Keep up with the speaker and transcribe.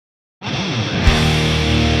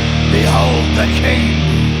the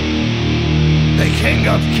king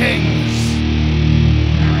of kings.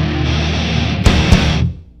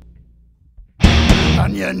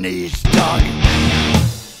 On your knees, dog.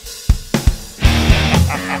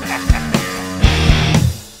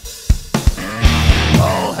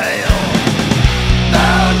 All hail.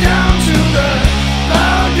 Bow down to the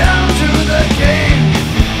king.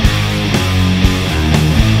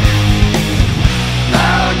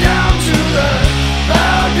 Bow down to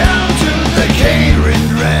the king.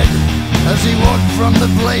 Grinned red as he walked from the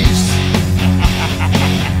place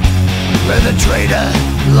where the traitor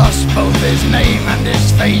lost both his name and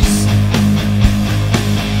his face.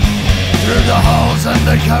 Through the halls and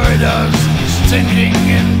the corridors, stinking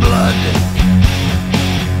in blood,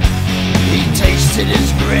 he tasted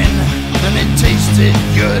his grin, and it tasted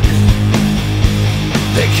good.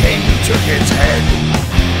 The king took his head,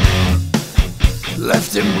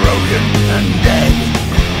 left him broken and dead.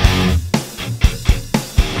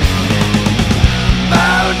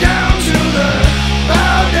 Bow down to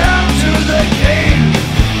the king.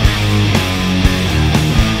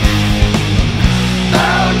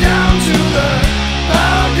 Bow down to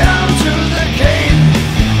the king.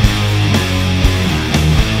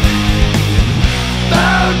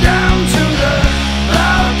 Bow down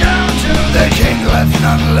to the king. Left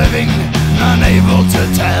none living, unable to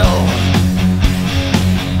tell.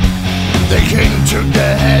 The king took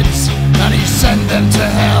their heads and he sent them to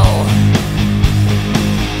hell.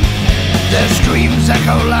 Their screams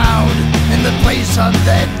echo loud in the place of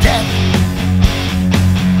their death.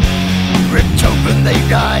 Ripped open they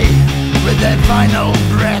die with their final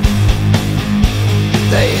breath.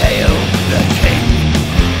 They hail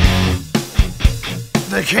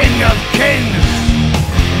the king of kings.